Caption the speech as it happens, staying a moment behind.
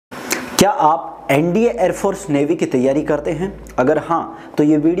क्या आप NDA air force navy की तैयारी करते हैं? अगर हाँ तो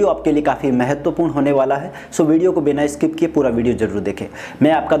ये वीडियो आपके लिए काफ़ी महत्वपूर्ण होने वाला है। सो वीडियो को बिना स्किप किए पूरा वीडियो जरूर देखें।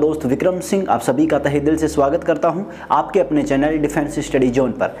 मैं आपका दोस्त विक्रम सिंह आप सभी का तहे दिल से स्वागत करता हूं आपके अपने चैनल डिफेंस स्टडी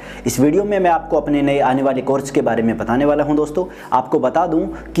जोन पर। इस वीडियो में मैं आपको अपने नए आने वाले कोर्स के बारे में बताने वाला हूं। दोस्तों आपको बता दूं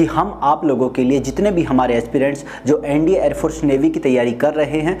कि हम आप लोगों के लिए जितने भी हमारे एस्पिरेंट्स जो एनडीए एयरफोर्स नेवी की तैयारी कर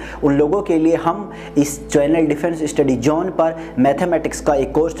रहे हैं उन लोगों के लिए हम इस चैनल डिफेंस स्टडी जोन पर मैथमेटिक्स का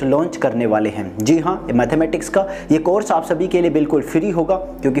एक कोर्स लॉन्च करने वाले हैं। जी हाँ, मैथमेटिक्स का ये कोर्स आप सभी के लिए बिल्कुल फ्री होगा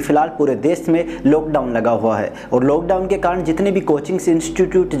क्योंकि फिलहाल पूरे देश में लॉकडाउन लगा हुआ है और लॉकडाउन के कारण जितने भी कोचिंग्स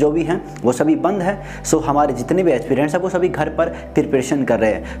इंस्टीट्यूट जो भी हैं वो सभी बंद हैं। सो हमारे जितने भी एस्पिरेंट्स हैं वो सभी घर पर प्रिपरेशन कर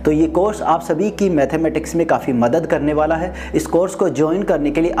रहे हैं। तो ये कोर्स आप सभी की मैथमेटिक्स में काफ़ी मदद करने वाला है। इस कोर्स को ज्वाइन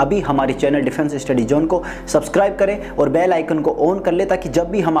करने के लिए अभी हमारे चैनल डिफेंस स्टडी जोन को सब्सक्राइब करें और बेल आइकन को ऑन कर ले ताकि जब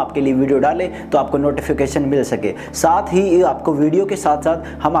भी हम आपके लिए वीडियो डालें तो आपको नोटिफिकेशन मिल सके। साथ ही आपको वीडियो के साथ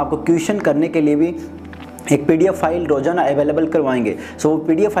साथ हम आपको क्वेश्चन करने के लिए भी एक पीडीएफ फाइल रोजाना अवेलेबल करवाएंगे। सो वो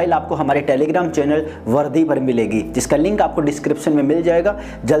पीडीएफ फाइल आपको हमारे टेलीग्राम चैनल वर्दी पर मिलेगी जिसका लिंक आपको डिस्क्रिप्शन में मिल जाएगा।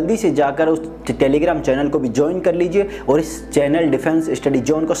 जल्दी से जाकर उस टेलीग्राम चैनल को भी ज्वाइन कर लीजिए और इस चैनल डिफेंस स्टडी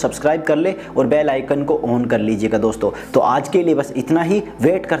जोन को सब्सक्राइब कर ले और बेल आइकन को ऑन कर लीजिएगा। दोस्तों तो आज के लिए बस इतना ही।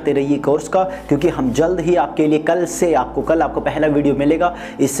 वेट करते रहिए कोर्स का क्योंकि हम जल्द ही आपके लिए कल आपको पहला वीडियो मिलेगा।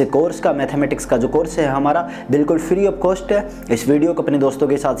 इस कोर्स का मैथमेटिक्स का जो कोर्स है हमारा बिल्कुल फ्री ऑफ कॉस्ट है। इस वीडियो को अपने दोस्तों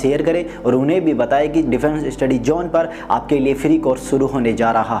के साथ शेयर करें और उन्हें भी बताएं कि डिफेंस स्टडी जोन पर आपके लिए फ्री कोर्स शुरू होने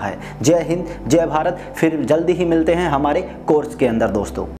जा रहा है। जय हिंद, जय भारत। फिर जल्दी ही मिलते हैं हमारे कोर्स के अंदर दोस्तों।